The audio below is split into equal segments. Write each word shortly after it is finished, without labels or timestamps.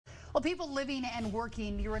Well, people living and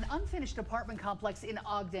working near an unfinished apartment complex in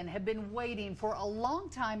Ogden have been waiting for a long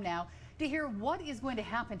time now to hear what is going to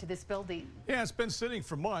happen to this building. Yeah, it's been sitting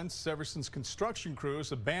for months ever since construction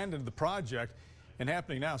crews abandoned the project. And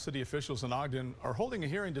happening now, city officials in Ogden are holding a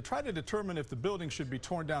hearing to try to determine if the building should be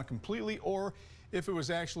torn down completely or if it was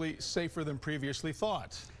actually safer than previously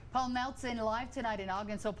thought. Paul Nelson live tonight in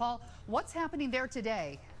Ogden. So, Paul, what's happening there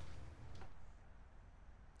today?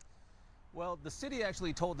 Well, the city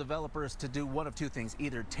actually told developers to do one of two things,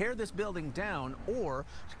 either tear this building down or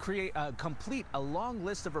complete a long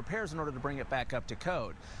list of repairs in order to bring it back up to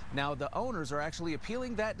code. Now, the owners are actually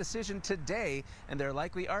appealing that decision today, and they're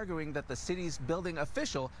likely arguing that the city's building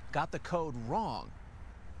official got the code wrong.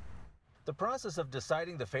 The process of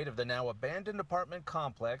deciding the fate of the now abandoned apartment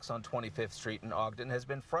complex on 25th Street in Ogden has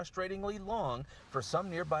been frustratingly long for some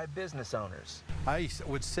nearby business owners. I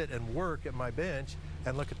would sit and work at my bench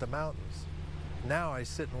and look at the mountains. Now I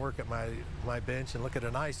sit and work at my bench and look at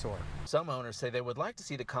an eyesore. Some owners say they would like to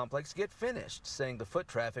see the complex get finished, saying the foot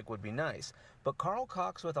traffic would be nice. But Carl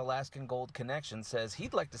Cox with Alaskan Gold Connection says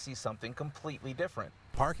he'd like to see something completely different.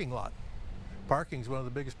 Parking lot. Parking's one of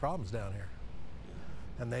the biggest problems down here.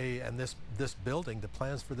 And this building, the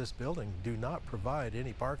plans for this building do not provide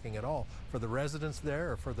any parking at all for the residents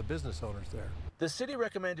there or for the business owners there. The city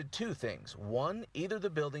recommended two things. One, either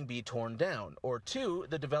the building be torn down, or two,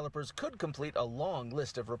 the developers could complete a long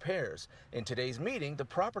list of repairs. In today's meeting, the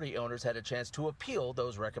property owners had a chance to appeal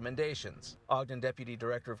those recommendations. Ogden Deputy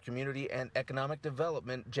Director of Community and Economic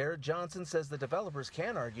Development, Jared Johnson, says the developers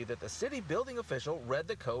can argue that the city building official read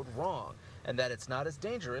the code wrong and that it's not as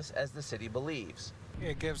dangerous as the city believes.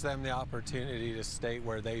 It gives them the opportunity to state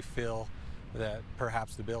where they feel that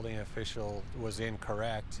perhaps the building official was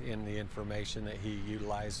incorrect in the information that he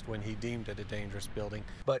utilized when he deemed it a dangerous building.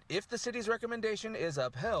 But if the city's recommendation is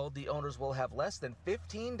upheld, the owners will have less than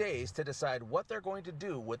 15 days to decide what they're going to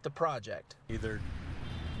do with the project. Either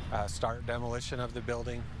start demolition of the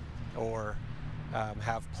building or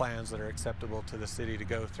have plans that are acceptable to the city to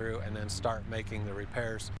go through and then start making the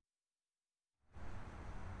repairs.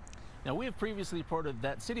 Now, we have previously reported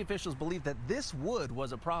that city officials believed that this wood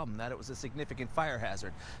was a problem, that it was a significant fire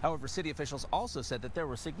hazard. However, city officials also said that there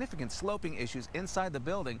were significant sloping issues inside the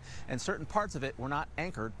building and certain parts of it were not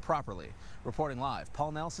anchored properly. Reporting live,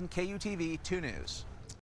 Paul Nelson, KUTV 2 News.